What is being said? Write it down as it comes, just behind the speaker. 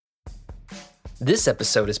This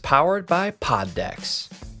episode is powered by Poddex.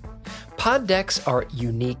 Poddex are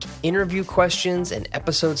unique interview questions and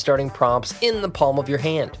episode starting prompts in the palm of your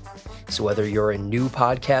hand. So whether you're a new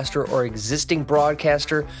podcaster or existing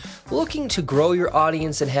broadcaster looking to grow your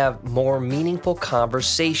audience and have more meaningful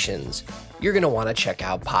conversations, you're going to want to check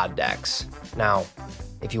out Poddex. Now,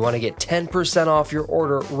 if you want to get 10% off your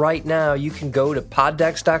order right now, you can go to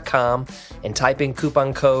poddex.com and type in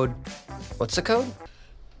coupon code. What's the code?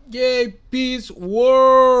 JP's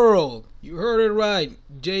World. You heard it right.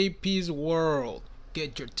 JP's World.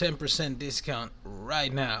 Get your 10% discount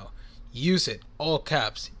right now. Use it. All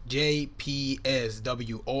caps. JPSWORLD.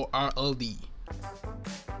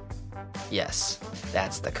 Yes,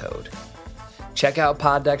 that's the code. Check out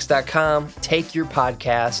poddex.com. Take your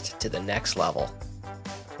podcast to the next level.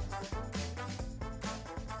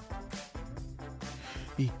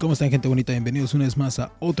 ¿Y cómo están, gente bonita? Bienvenidos una vez más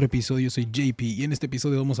a otro episodio. Yo soy JP y en este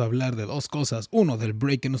episodio vamos a hablar de dos cosas. Uno, del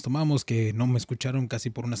break que nos tomamos, que no me escucharon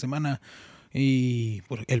casi por una semana, y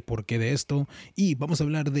el porqué de esto. Y vamos a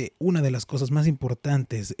hablar de una de las cosas más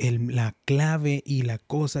importantes, la clave y la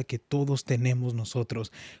cosa que todos tenemos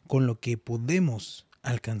nosotros, con lo que podemos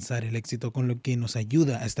alcanzar el éxito, con lo que nos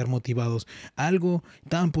ayuda a estar motivados, algo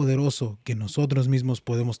tan poderoso que nosotros mismos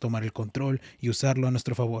podemos tomar el control y usarlo a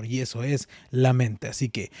nuestro favor, y eso es la mente. Así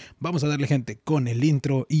que vamos a darle, gente, con el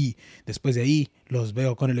intro y después de ahí los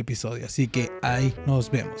veo con el episodio. Así que ahí nos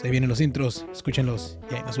vemos. Ahí vienen los intros, escúchenlos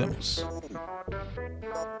y ahí nos vemos.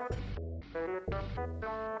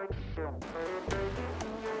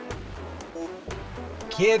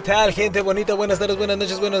 ¿Qué tal, gente bonita? Buenas tardes, buenas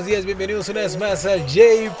noches, buenos días. Bienvenidos una vez más al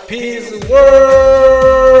JP's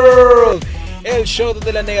World, el show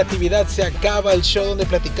donde la negatividad se acaba, el show donde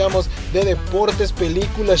platicamos de deportes,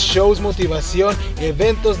 películas, shows, motivación,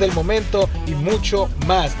 eventos del momento y mucho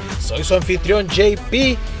más. Soy su anfitrión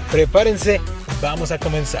JP. Prepárense, vamos a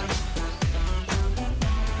comenzar.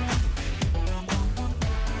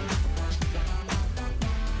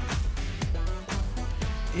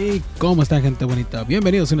 ¿Y cómo están, gente bonita?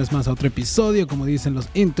 Bienvenidos una vez más a otro episodio, como dicen los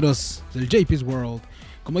intros del JP's World,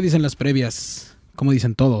 como dicen las previas, como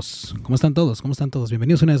dicen todos. ¿Cómo están todos? ¿Cómo están todos?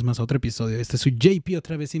 Bienvenidos una vez más a otro episodio. Este es su JP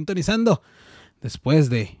otra vez sintonizando después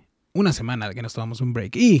de una semana de que nos tomamos un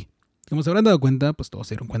break. Y como se habrán dado cuenta, pues todos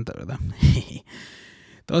se dieron cuenta, ¿verdad?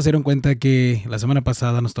 Todos se dieron cuenta que la semana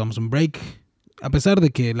pasada nos tomamos un break, a pesar de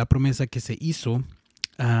que la promesa que se hizo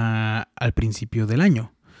al principio del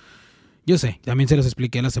año. Yo sé, también se los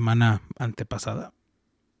expliqué la semana antepasada.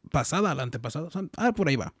 La antepasada. Por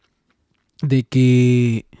ahí va. De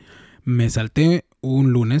que me salté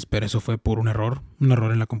un lunes, pero eso fue por un error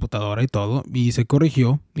en la computadora y todo. Y se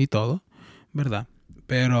corrigió y todo, ¿verdad?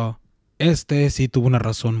 Pero este sí tuvo una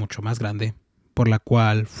razón mucho más grande por la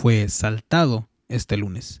cual fue saltado este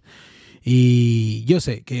lunes. Y yo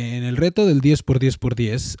sé que en el reto del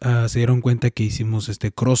 10x10x10 se dieron cuenta que hicimos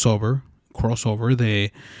este crossover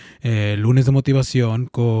de lunes de motivación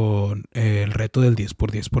con el reto del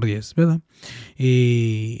 10x10x10, ¿verdad?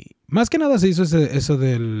 Y más que nada se hizo eso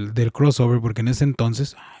del crossover porque en ese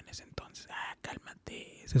entonces,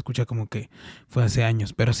 cálmate, se escucha como que fue hace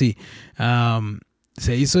años, pero sí,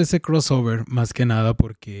 se hizo ese crossover más que nada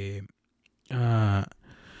porque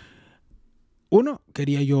uno,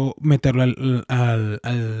 quería yo meterlo al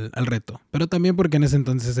reto, pero también porque en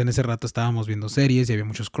ese rato estábamos viendo series y había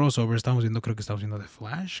muchos crossovers. Creo que estábamos viendo The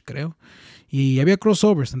Flash, y había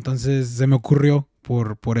crossovers, entonces se me ocurrió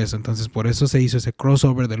por eso. Entonces por eso se hizo ese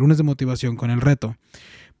crossover de lunes de motivación con el reto.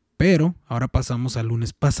 Pero ahora pasamos al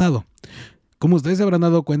lunes pasado. Como ustedes se habrán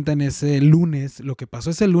dado cuenta, en ese lunes, lo que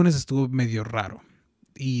pasó ese lunes estuvo medio raro,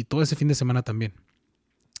 y todo ese fin de semana también.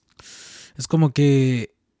 Es como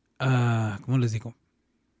que ¿cómo les digo?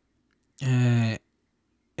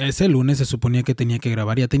 Ese lunes se suponía que tenía que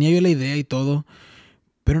grabar. Ya tenía yo la idea y todo,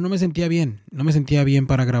 pero no me sentía bien. No me sentía bien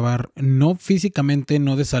para grabar. No físicamente,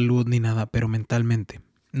 no de salud ni nada, pero mentalmente.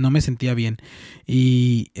 No me sentía bien.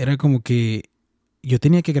 Y era como que yo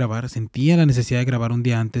tenía que grabar. Sentía la necesidad de grabar un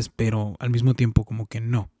día antes, pero al mismo tiempo como que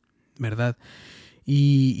no, ¿verdad?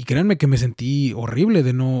 Y créanme que me sentí horrible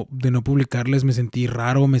de no publicarles, me sentí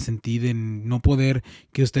raro, me sentí de no poder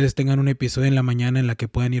que ustedes tengan un episodio en la mañana en la que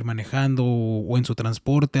puedan ir manejando o en su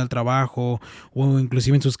transporte al trabajo o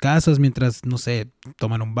inclusive en sus casas mientras, no sé,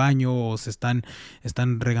 toman un baño o se están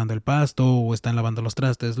regando el pasto o están lavando los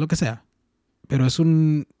trastes, lo que sea. Pero es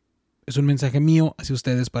un mensaje mío hacia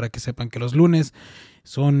ustedes para que sepan que los lunes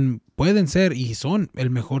pueden ser y son el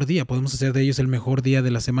mejor día. Podemos hacer de ellos el mejor día de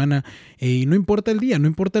la semana. Y no importa el día, no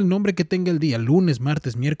importa el nombre que tenga el día, lunes,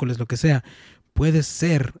 martes, miércoles, lo que sea. Puede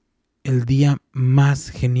ser el día más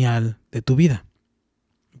genial de tu vida.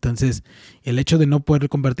 Entonces, el hecho de no poder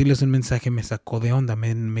compartirles un mensaje me sacó de onda,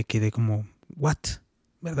 me quedé como, ¿what?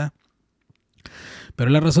 ¿Verdad? Pero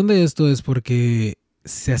la razón de esto es porque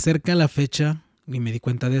se acerca la fecha y me di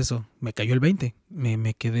cuenta de eso. Me cayó el 20,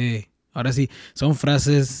 me quedé... Ahora sí, son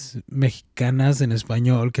frases mexicanas en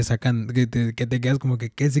español que sacan, que te quedas como que,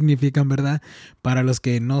 ¿qué significan, verdad? Para los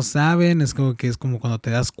que no saben, es como cuando te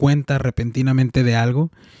das cuenta repentinamente de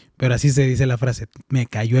algo, pero así se dice la frase, me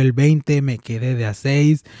cayó el 20, me quedé de a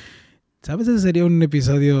 6. ¿Sabes? Ese sería un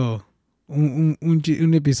episodio,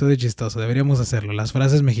 un episodio chistoso, deberíamos hacerlo, las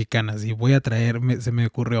frases mexicanas, y voy a traer, se me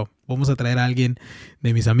ocurrió, vamos a traer a alguien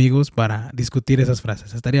de mis amigos para discutir esas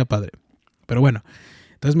frases, estaría padre. Pero bueno.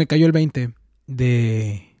 Entonces me cayó el 20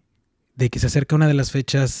 de que se acerca una de las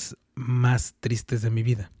fechas más tristes de mi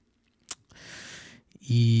vida.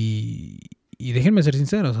 Y déjenme ser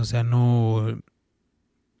sinceros, o sea, no...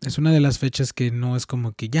 Es una de las fechas que no es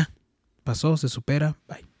como que ya, pasó, se supera,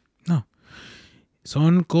 bye. No.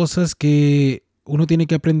 Son cosas que uno tiene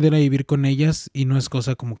que aprender a vivir con ellas y no es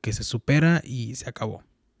cosa como que se supera y se acabó.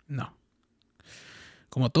 No.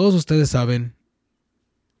 Como todos ustedes saben,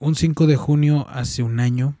 un 5 de junio hace un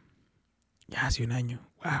año,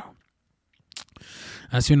 wow.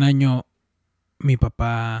 Hace un año mi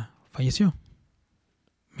papá falleció.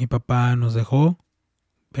 Mi papá nos dejó,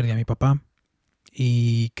 perdí a mi papá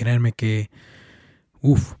y créanme que,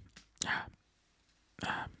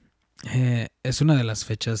 es una de las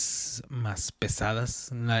fechas más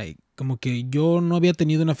pesadas. Como que yo no había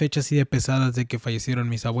tenido una fecha así de pesada desde que fallecieron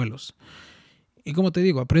mis abuelos. Y como te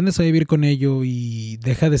digo, aprendes a vivir con ello y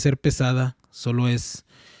deja de ser pesada. Solo es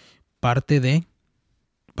parte de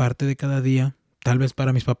cada día. Tal vez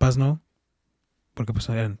para mis papás no, porque pues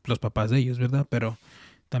eran los papás de ellos, ¿verdad? Pero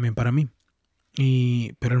también para mí.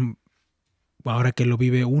 Pero ahora que lo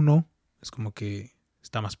vive uno, es como que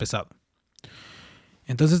está más pesado.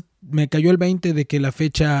 Entonces me cayó el 20 de que la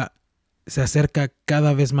fecha se acerca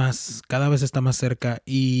cada vez más, cada vez está más cerca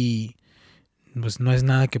y pues no es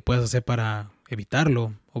nada que puedas hacer para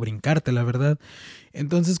evitarlo o brincarte, la verdad.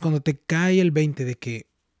 Entonces cuando te cae el 20 de que,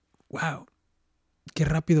 wow, qué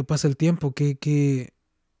rápido pasa el tiempo, qué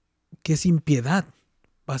sin piedad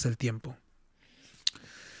pasa el tiempo.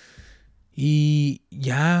 Y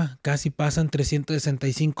ya casi pasan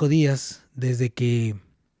 365 días desde que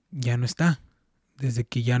ya no está, desde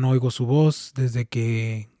que ya no oigo su voz, desde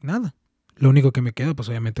que nada. Lo único que me queda pues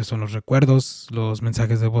obviamente son los recuerdos, los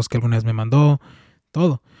mensajes de voz que alguna vez me mandó,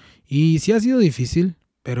 todo. Y sí ha sido difícil,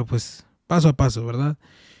 pero pues paso a paso, ¿verdad?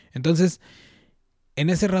 Entonces, en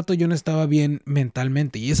ese rato yo no estaba bien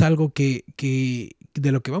mentalmente y es algo que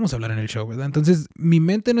de lo que vamos a hablar en el show, ¿verdad? Entonces, mi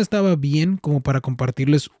mente no estaba bien como para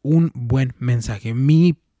compartirles un buen mensaje.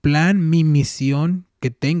 Mi plan, mi misión que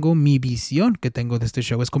tengo, mi visión que tengo de este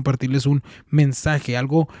show es compartirles un mensaje,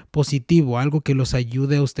 algo positivo, algo que los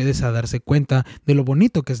ayude a ustedes a darse cuenta de lo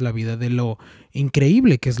bonito que es la vida, de lo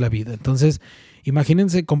increíble que es la vida. Entonces,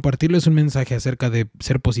 imagínense compartirles un mensaje acerca de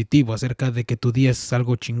ser positivo, acerca de que tu día es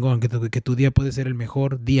algo chingón, que tu día puede ser el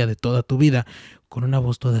mejor día de toda tu vida, con una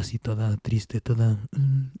voz toda así, toda triste, toda...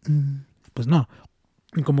 Pues no,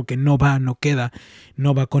 como que no va, no queda,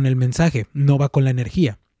 no va con el mensaje, no va con la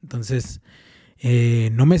energía. Entonces,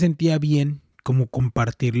 no me sentía bien como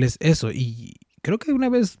compartirles eso y... Creo que una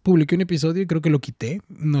vez publiqué un episodio y creo que lo quité,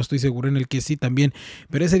 no estoy seguro, en el que sí también,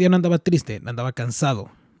 pero ese día no andaba triste, andaba cansado.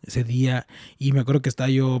 Ese día, y me acuerdo que estaba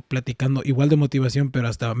yo platicando igual de motivación, pero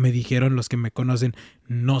hasta me dijeron los que me conocen,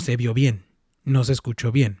 no se vio bien, no se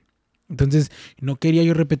escuchó bien. Entonces no quería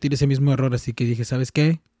yo repetir ese mismo error, así que dije, ¿sabes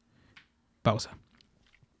qué? Pausa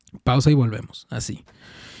y volvemos, así.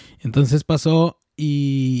 Entonces pasó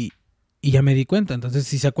y ya me di cuenta. Entonces,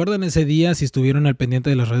 si se acuerdan ese día, si estuvieron al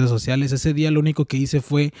pendiente de las redes sociales, ese día lo único que hice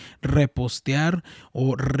fue repostear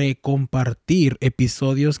o recompartir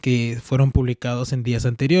episodios que fueron publicados en días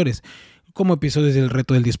anteriores, como episodios del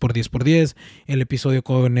reto del 10x10x10, el episodio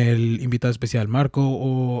con el invitado especial Marco,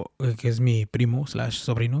 o que es mi primo /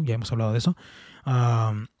 sobrino, ya hemos hablado de eso,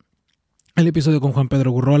 el episodio con Juan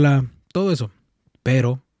Pedro Gurrola, todo eso.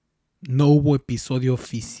 Pero no hubo episodio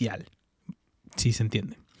oficial, si se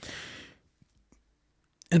entiende.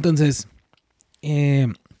 Entonces,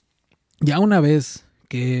 ya una vez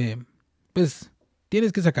que, pues,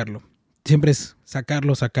 tienes que sacarlo. Siempre es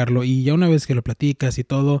sacarlo. Y ya una vez que lo platicas y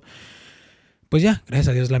todo, pues ya, gracias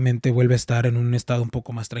a Dios, la mente vuelve a estar en un estado un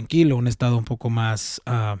poco más tranquilo, un estado un poco más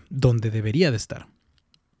donde debería de estar.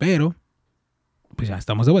 Pero, pues ya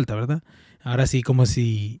estamos de vuelta, ¿verdad? Ahora sí, como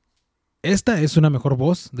si esta es una mejor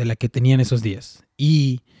voz de la que tenía en esos días.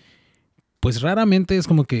 Y pues raramente es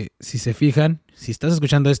como que si se fijan, si estás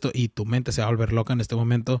escuchando esto y tu mente se va a volver loca en este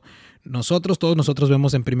momento, todos nosotros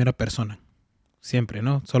vemos en primera persona. Siempre,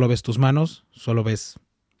 ¿no? Solo ves tus manos, solo ves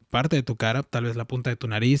parte de tu cara, tal vez la punta de tu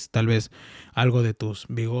nariz, tal vez algo de tus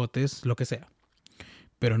bigotes, lo que sea.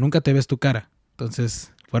 Pero nunca te ves tu cara.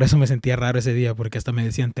 Entonces, por eso me sentía raro ese día, porque hasta me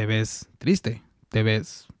decían, te ves triste, te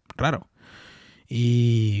ves raro.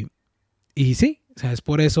 Y sí, o sea, es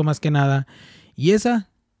por eso más que nada. Y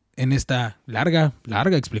en esta larga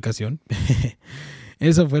explicación,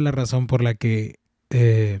 esa fue la razón por la que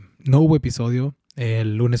no hubo episodio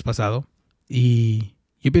el lunes pasado. Y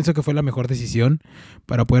yo pienso que fue la mejor decisión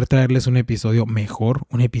para poder traerles un episodio mejor,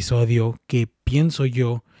 un episodio que pienso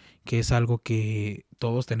yo que es algo que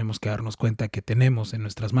todos tenemos que darnos cuenta que tenemos en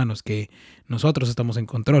nuestras manos, que nosotros estamos en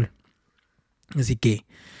control. Así que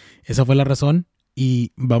esa fue la razón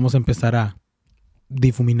y vamos a empezar a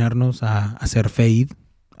difuminarnos, a hacer fade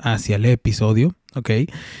hacia el episodio, ¿ok?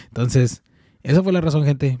 Entonces, esa fue la razón,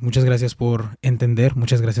 gente. Muchas gracias por entender,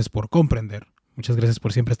 muchas gracias por comprender, muchas gracias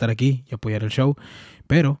por siempre estar aquí y apoyar el show,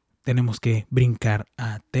 pero tenemos que brincar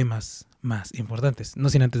a temas más importantes. No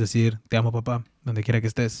sin antes decir, te amo, papá, donde quiera que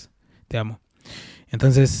estés, te amo.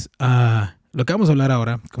 Entonces, lo que vamos a hablar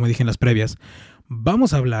ahora, como dije en las previas,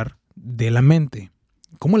 vamos a hablar de la mente.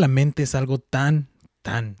 Cómo la mente es algo tan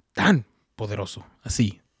poderoso,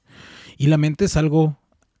 así. Y la mente es algo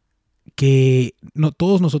que no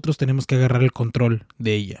todos nosotros tenemos que agarrar el control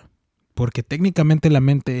de ella. Porque técnicamente la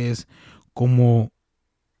mente es como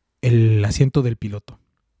el asiento del piloto.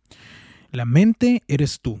 La mente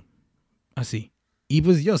eres tú, así. Y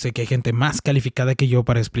pues yo sé que hay gente más calificada que yo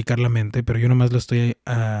para explicar la mente, pero yo nomás lo estoy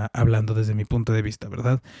hablando desde mi punto de vista,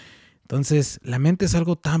 ¿verdad? Entonces, la mente es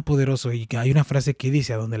algo tan poderoso y que hay una frase que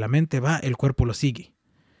dice, a donde la mente va, el cuerpo lo sigue.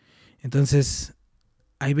 Entonces,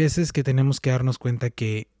 hay veces que tenemos que darnos cuenta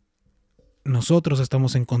que nosotros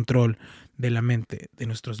estamos en control de la mente, de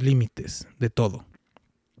nuestros límites, de todo.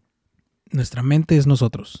 Nuestra mente es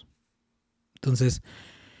nosotros. Entonces,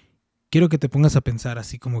 quiero que te pongas a pensar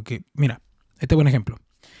así como que, mira, ahí te doy un ejemplo.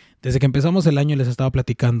 Desde que empezamos el año les estaba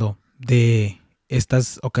platicando de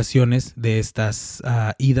estas ocasiones, de estas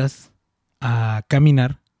idas a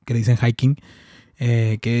caminar, que dicen hiking,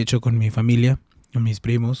 que he hecho con mi familia, con mis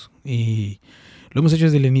primos, y lo hemos hecho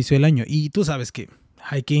desde el inicio del año. Y tú sabes que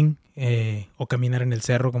hiking o caminar en el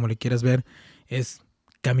cerro, como le quieras ver, es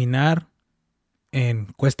caminar en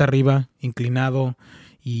cuesta arriba, inclinado,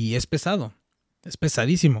 y es pesado, es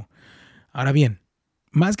pesadísimo. Ahora bien,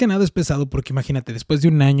 más que nada es pesado porque imagínate, después de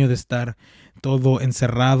un año de estar todo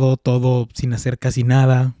encerrado, todo sin hacer casi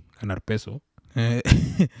nada, ganar peso,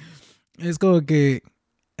 es como que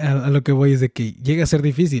a lo que voy es de que llega a ser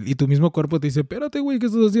difícil y tu mismo cuerpo te dice, espérate, güey, ¿qué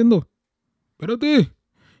estás haciendo? Espérate,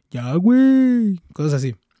 ya, güey, cosas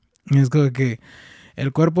así. Es como que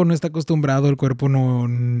el cuerpo no está acostumbrado, el cuerpo no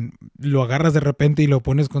lo agarras de repente y lo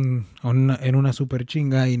pones en una super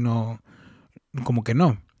chinga y no, como que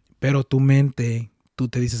no. Pero tu mente, tú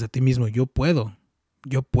te dices a ti mismo, yo puedo.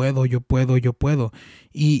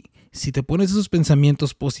 Y si te pones esos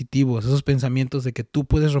pensamientos positivos, esos pensamientos de que tú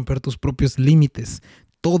puedes romper tus propios límites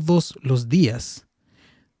todos los días,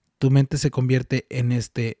 tu mente se convierte en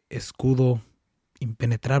este escudo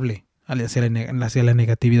impenetrable hacia la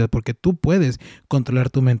negatividad, porque tú puedes controlar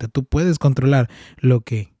tu mente, tú puedes controlar lo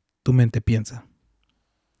que tu mente piensa.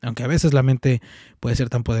 Aunque a veces la mente puede ser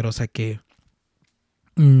tan poderosa que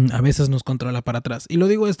a veces nos controla para atrás. Y lo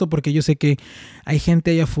digo esto porque yo sé que hay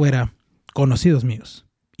gente allá afuera, conocidos míos,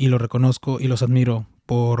 y lo reconozco y los admiro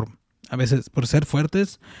a veces por ser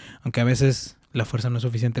fuertes, aunque a veces la fuerza no es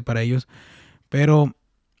suficiente para ellos, pero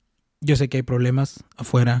yo sé que hay problemas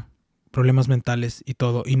afuera, problemas mentales y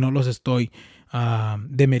todo, y no los estoy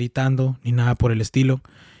demeritando ni nada por el estilo.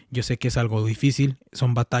 Yo sé que es algo difícil,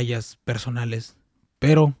 son batallas personales,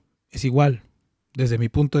 pero es igual. Desde mi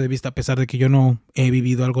punto de vista, a pesar de que yo no he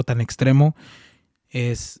vivido algo tan extremo,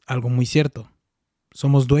 es algo muy cierto.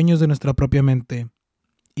 Somos dueños de nuestra propia mente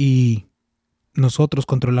y nosotros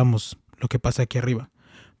controlamos lo que pasa aquí arriba.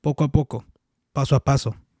 Poco a poco, paso a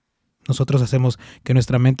paso, nosotros hacemos que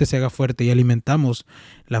nuestra mente se haga fuerte y alimentamos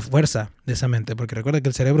la fuerza de esa mente. Porque recuerda que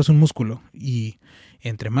el cerebro es un músculo y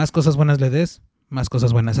entre más cosas buenas le des, más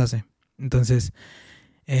cosas buenas hace. Entonces,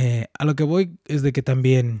 a lo que voy es de que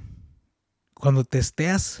también cuando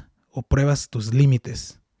testeas o pruebas tus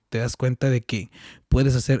límites, te das cuenta de que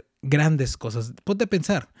puedes hacer grandes cosas. Ponte a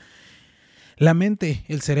pensar, la mente,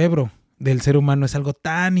 el cerebro del ser humano es algo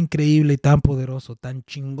tan increíble y tan poderoso, tan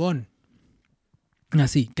chingón.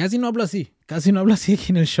 Así, casi no hablo así aquí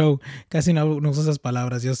en el show, casi no uso esas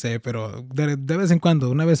palabras, yo sé, pero de vez en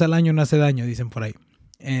cuando, una vez al año no hace daño, dicen por ahí.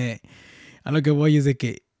 A lo que voy es de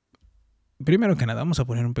que, primero que nada, vamos a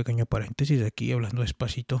poner un pequeño paréntesis aquí, hablando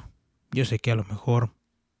despacito. Yo sé que a lo mejor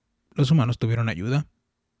los humanos tuvieron ayuda.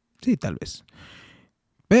 Sí, tal vez.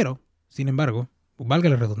 Pero, sin embargo, valga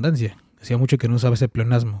la redundancia, hacía mucho que no usaba ese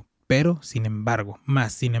pleonasmo. Pero, sin embargo,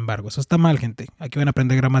 eso está mal, gente. Aquí van a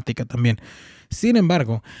aprender gramática también. Sin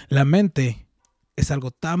embargo, la mente es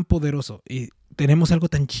algo tan poderoso y tenemos algo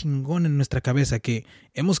tan chingón en nuestra cabeza que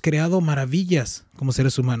hemos creado maravillas como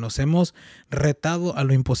seres humanos. Hemos retado a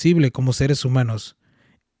lo imposible como seres humanos.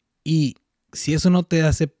 Y si eso no te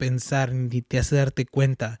hace pensar ni te hace darte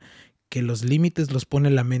cuenta que los límites los pone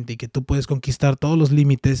la mente y que tú puedes conquistar todos los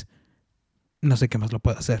límites, no sé qué más lo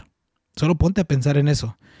puedo hacer. Solo ponte a pensar en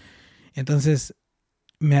eso. Entonces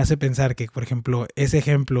me hace pensar que, por ejemplo, ese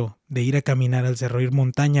ejemplo de ir a caminar al cerro, ir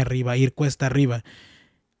montaña arriba, ir cuesta arriba,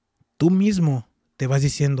 tú mismo te vas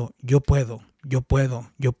diciendo, yo puedo,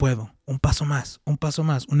 un paso más,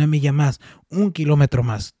 una milla más, 1 kilómetro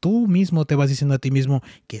más. Tú mismo te vas diciendo a ti mismo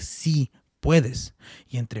que sí puedes.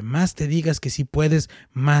 Y entre más te digas que sí puedes,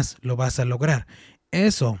 más lo vas a lograr.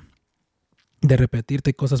 Eso de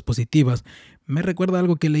repetirte cosas positivas me recuerda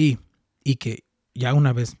algo que leí y que ya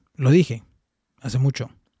una vez lo dije hace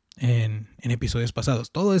mucho en episodios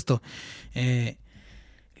pasados. Todo esto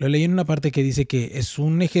lo leí en una parte que dice que es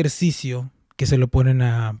un ejercicio que se lo ponen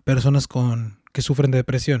a personas que sufren de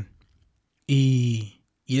depresión. Y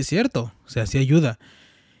es cierto, o sea, sí ayuda.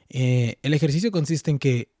 El ejercicio consiste en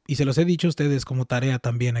que, y se los he dicho a ustedes como tarea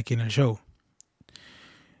también aquí en el show,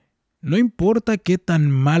 no importa qué tan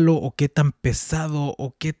malo o qué tan pesado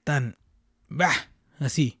o qué tan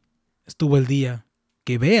así estuvo el día,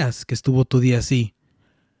 que veas que estuvo tu día así,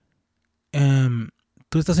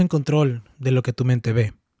 tú estás en control de lo que tu mente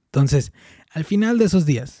ve. Entonces, al final de esos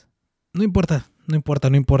días, no importa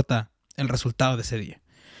el resultado de ese día.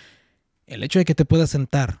 El hecho de que te puedas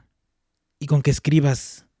sentar y con que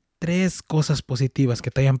escribas 3 cosas positivas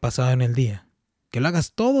que te hayan pasado en el día, que lo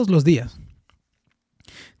hagas todos los días,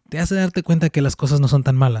 te hace darte cuenta que las cosas no son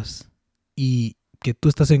tan malas y que tú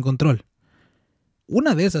estás en control.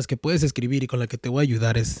 Una de esas que puedes escribir y con la que te voy a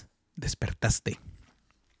ayudar es despertaste.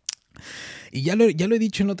 Y ya lo he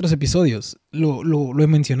dicho en otros episodios, lo he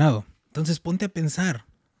mencionado. Entonces ponte a pensar.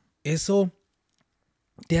 Eso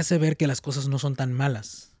te hace ver que las cosas no son tan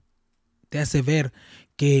malas. Te hace ver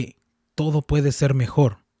que todo puede ser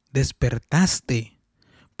mejor. Despertaste.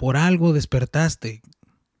 Por algo despertaste.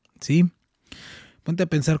 ¿Sí? Ponte a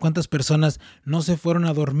pensar cuántas personas no se fueron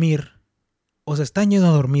a dormir o se están yendo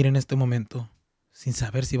a dormir en este momento sin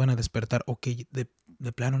saber si van a despertar o que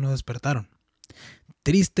de plano no despertaron.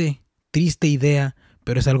 Triste idea,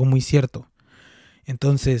 pero es algo muy cierto.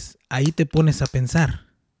 Entonces, ahí te pones a pensar,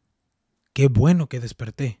 qué bueno que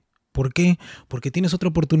desperté. ¿Por qué? Porque tienes otra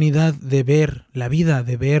oportunidad de ver la vida,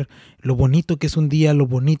 de ver lo bonito que es un día, lo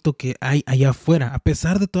bonito que hay allá afuera. A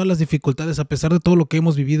pesar de todas las dificultades, a pesar de todo lo que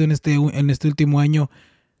hemos vivido en este último año,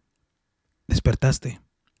 despertaste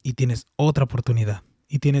y tienes otra oportunidad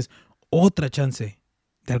y tienes otra chance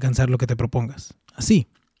de alcanzar lo que te propongas. Así.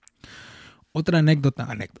 Otra anécdota,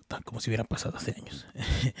 como si hubiera pasado hace años.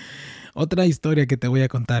 Otra historia que te voy a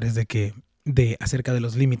contar es acerca de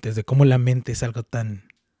los límites, de cómo la mente es algo tan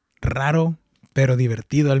raro, pero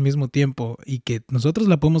divertido al mismo tiempo y que nosotros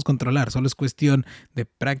la podemos controlar. Solo es cuestión de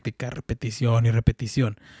práctica, repetición y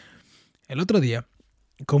repetición. El otro día,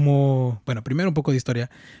 primero un poco de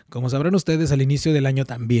historia. Como sabrán ustedes, al inicio del año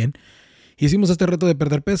también hicimos este reto de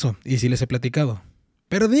perder peso y sí les he platicado.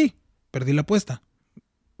 Perdí la apuesta.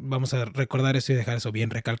 Vamos a recordar eso y dejar eso bien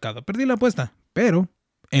recalcado. Perdí la apuesta, pero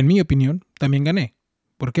en mi opinión también gané.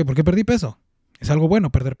 ¿Por qué? Porque perdí peso. Es algo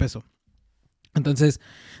bueno perder peso. Entonces,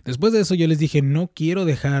 después de eso yo les dije, no quiero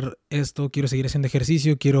dejar esto, quiero seguir haciendo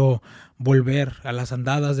ejercicio, quiero volver a las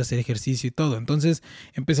andadas de hacer ejercicio y todo. Entonces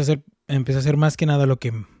empecé a hacer más que nada lo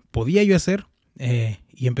que podía yo hacer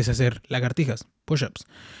y empecé a hacer lagartijas, push-ups.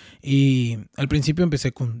 Y al principio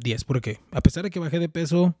empecé con 10 porque a pesar de que bajé de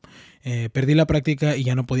peso, perdí la práctica y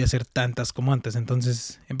ya no podía hacer tantas como antes.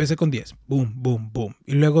 Entonces empecé con 10, boom, boom, boom.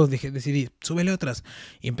 Y luego decidí, súbele otras.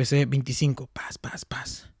 Y empecé 25,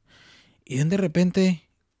 paz. Y de repente,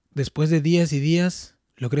 después de días y días,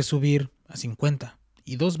 logré subir a 50.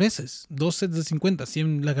 Y 2 veces, 2 sets de 50,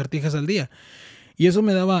 100 lagartijas al día. Y eso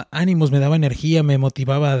me daba ánimos, me daba energía, me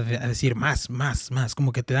motivaba a decir más.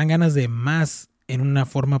 Como que te dan ganas de más en una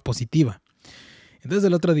forma positiva. Entonces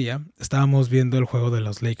el otro día estábamos viendo el juego de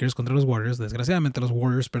los Lakers contra los Warriors. Desgraciadamente los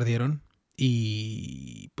Warriors perdieron.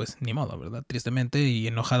 Y pues ni modo, ¿verdad? Tristemente y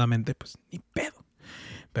enojadamente, pues ni pedo.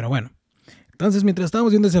 Pero bueno. Entonces, mientras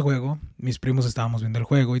estábamos viendo ese juego, mis primos estábamos viendo el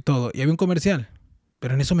juego y todo, y había un comercial.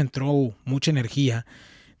 Pero en eso me entró mucha energía.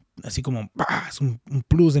 así como ¡paz! Un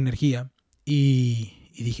plus de energía. Y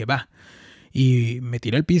dije, va. Y me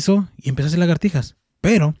tiré al piso y empecé a hacer lagartijas.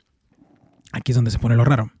 Pero aquí es donde se pone lo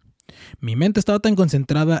raro. Mi mente estaba tan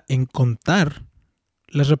concentrada en contar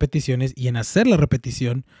las repeticiones y en hacer la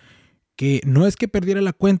repetición que no es que perdiera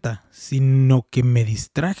la cuenta, sino que me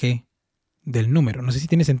distraje del número. No sé si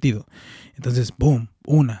tiene sentido. Entonces, boom,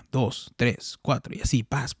 1, 2, 3, 4 y así,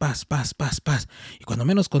 paz. Y cuando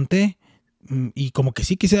menos conté, y como que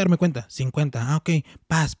sí quise darme cuenta, 50, ok,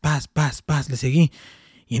 paz, le seguí.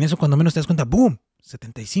 Y en eso cuando menos te das cuenta, boom,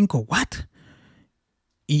 75, what?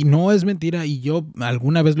 Y no es mentira, y yo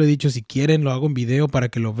alguna vez lo he dicho, si quieren lo hago en video para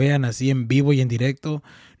que lo vean así en vivo y en directo.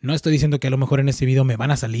 No estoy diciendo que a lo mejor en este video me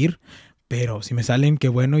van a salir, pero si me salen, qué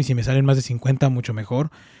bueno, y si me salen más de 50, mucho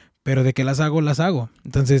mejor. Pero de que las hago, las hago.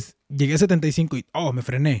 Entonces llegué a 75 y me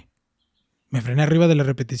frené. Me frené arriba de la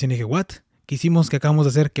repetición y dije, what? ¿Qué hicimos? ¿Qué acabamos de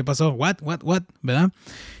hacer? ¿Qué pasó? What? ¿Verdad?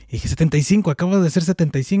 Y dije, 75, acabo de hacer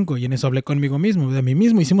 75. Y en eso hablé conmigo mismo, ¿verdad? Mí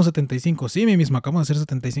mismo hicimos 75. Sí, mí mismo, acabo de hacer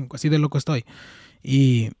 75. Así de loco estoy.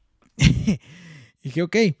 Y dije,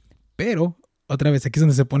 ok. Pero, otra vez, aquí es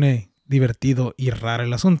donde se pone divertido y raro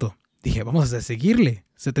el asunto. Dije, vamos a seguirle.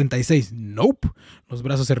 76. Nope. Los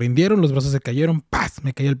brazos se rindieron, los brazos se cayeron. ¡Paz!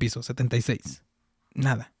 Me caí al piso. 76.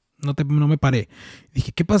 Nada. No me paré.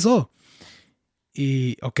 Dije, ¿qué pasó?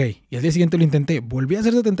 Y ok, y al día siguiente lo intenté, volví a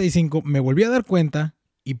hacer 75, me volví a dar cuenta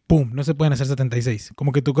y ¡pum! No se pueden hacer 76.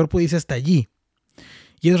 Como que tu cuerpo dice hasta allí.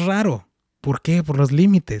 Y es raro. ¿Por qué? Por los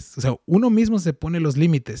límites. O sea, uno mismo se pone los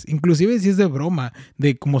límites. Inclusive si es de broma,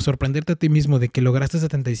 de como sorprenderte a ti mismo de que lograste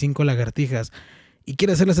 75 lagartijas y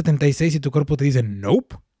quieres hacer las 76 y tu cuerpo te dice,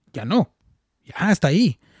 nope, ya no. Ya, hasta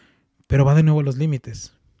ahí. Pero va de nuevo a los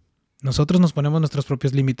límites. Nosotros nos ponemos nuestros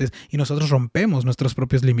propios límites y nosotros rompemos nuestros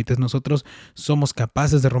propios límites. Nosotros somos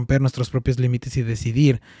capaces de romper nuestros propios límites y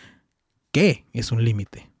decidir qué es un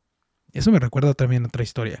límite. Eso me recuerda también a otra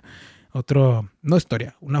historia.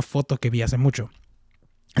 Una foto que vi hace mucho.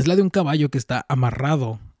 Es la de un caballo que está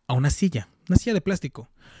amarrado a una silla de plástico.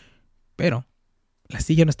 Pero la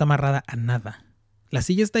silla no está amarrada a nada. La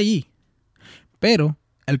silla está allí. Pero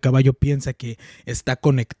el caballo piensa que está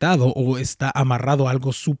conectado o está amarrado a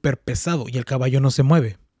algo súper pesado y el caballo no se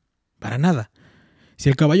mueve. Para nada. Si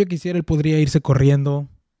el caballo quisiera, él podría irse corriendo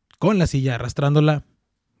con la silla, arrastrándola,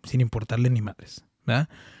 sin importarle ni madres, ¿verdad?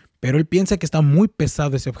 Pero él piensa que está muy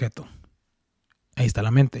pesado ese objeto. Ahí está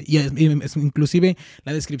la mente. Y inclusive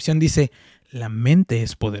la descripción dice, la mente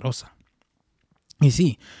es poderosa. Y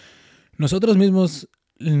sí, nosotros mismos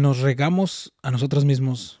nos regamos a nosotros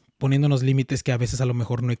mismos poniéndonos límites que a veces a lo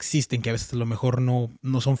mejor no existen, que a veces a lo mejor no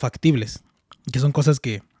son factibles, que son cosas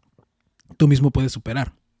que tú mismo puedes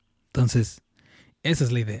superar. Entonces, esa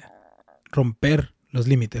es la idea. Romper los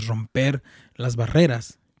límites, romper las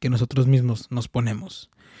barreras que nosotros mismos nos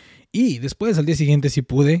ponemos. Y después, al día siguiente, sí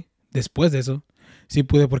pude, después de eso, sí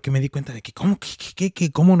pude porque me di cuenta de que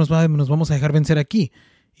 ¿cómo nos vamos a dejar vencer aquí?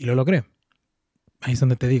 Y lo logré. Ahí es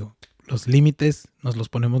donde te digo, los límites nos los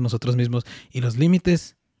ponemos nosotros mismos y los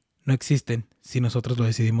límites no existen si nosotros lo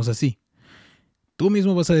decidimos así. Tú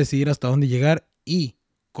mismo vas a decidir hasta dónde llegar y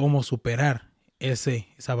cómo superar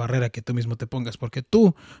esa barrera que tú mismo te pongas, porque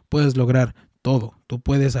tú puedes lograr todo, tú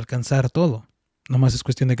puedes alcanzar todo. Nomás es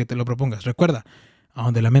cuestión de que te lo propongas. Recuerda, a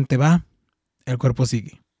donde la mente va, el cuerpo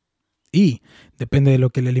sigue. Y depende de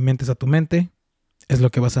lo que le alimentes a tu mente, es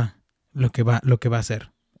lo que va a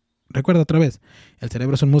hacer. Recuerda otra vez, el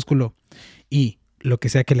cerebro es un músculo y lo que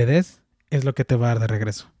sea que le des es lo que te va a dar de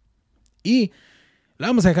regreso. Y la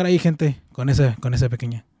vamos a dejar ahí, gente, con esa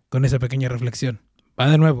pequeña reflexión. Va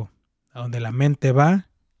de nuevo, a donde la mente va,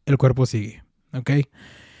 el cuerpo sigue, ¿ok?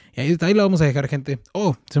 Y ahí lo vamos a dejar, gente.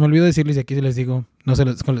 Se me olvidó decirles, y aquí les digo, no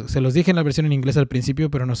se los dije en la versión en inglés al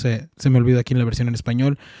principio, pero no sé, se me olvidó aquí en la versión en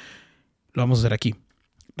español. Lo vamos a hacer aquí.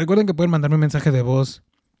 Recuerden que pueden mandarme un mensaje de voz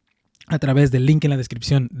a través del link en la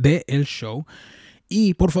descripción del show.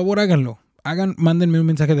 Y por favor háganlo. Mándenme un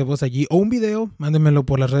mensaje de voz allí o un video, mándenmelo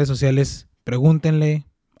por las redes sociales. Pregúntenle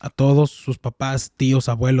a todos sus papás, tíos,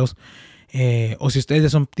 abuelos, o si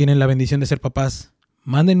ustedes ya tienen la bendición de ser papás,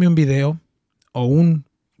 mándenme un video o un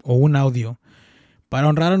audio para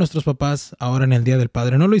honrar a nuestros papás ahora en el Día del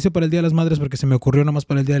Padre. No lo hice para el Día de las Madres porque se me ocurrió nomás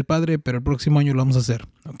para el Día del Padre, pero el próximo año lo vamos a hacer,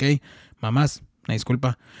 ¿ok? Mamás, una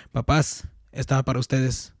disculpa. Papás, estaba para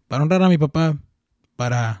ustedes, para honrar a mi papá,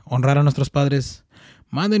 para honrar a nuestros padres.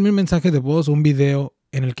 Mándenme un mensaje de voz o un video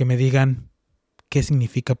en el que me digan qué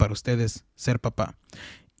significa para ustedes ser papá.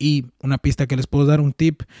 Y una pista que les puedo dar, un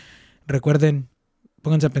tip. Recuerden,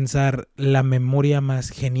 pónganse a pensar la memoria más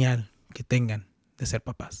genial que tengan de ser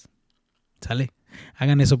papás. ¿Sale?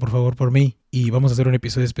 Hagan eso, por favor, por mí. Y vamos a hacer un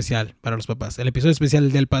episodio especial para los papás. El episodio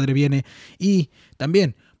especial del padre viene. Y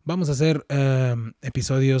también vamos a hacer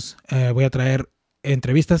episodios. Voy a traer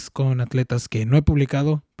entrevistas con atletas que no he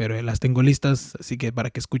publicado, pero las tengo listas. Así que para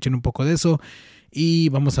que escuchen un poco de eso. Y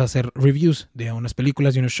vamos a hacer reviews de unas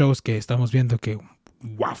películas y unos shows que estamos viendo que...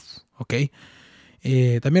 ¡Wow! ¿Ok?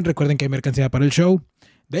 También recuerden que hay mercancía para el show.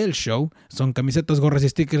 Del show son camisetas, gorras y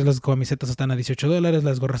stickers. Las camisetas están a $18,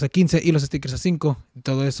 las gorras a $15 y los stickers a $5.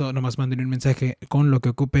 Todo eso nomás manden un mensaje con lo que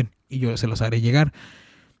ocupen y yo se los haré llegar.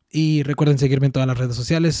 Y recuerden seguirme en todas las redes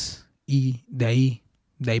sociales y de ahí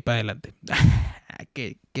para adelante.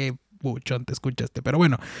 Qué buchón te escuchaste, pero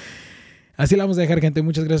bueno. Así la vamos a dejar, gente.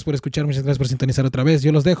 Muchas gracias por escuchar, muchas gracias por sintonizar otra vez.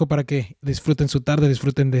 Yo los dejo para que disfruten su tarde,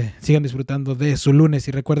 sigan disfrutando de su lunes.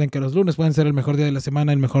 Y recuerden que los lunes pueden ser el mejor día de la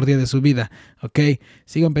semana, el mejor día de su vida. ¿Ok?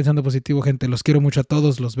 Sigan pensando positivo, gente. Los quiero mucho a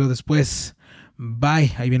todos. Los veo después.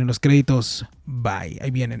 Bye. Ahí vienen los créditos. Bye. Ahí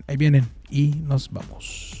vienen. Y nos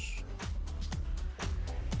vamos.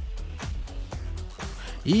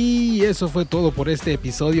 Y eso fue todo por este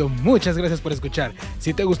episodio. Muchas gracias por escuchar.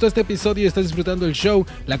 Si te gustó este episodio y estás disfrutando el show,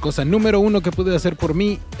 la cosa número 1 que puedes hacer por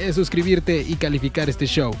mí es suscribirte y calificar este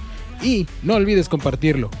show. Y no olvides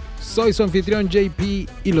compartirlo. Soy su anfitrión JP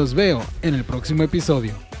y los veo en el próximo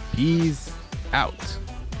episodio. Peace out.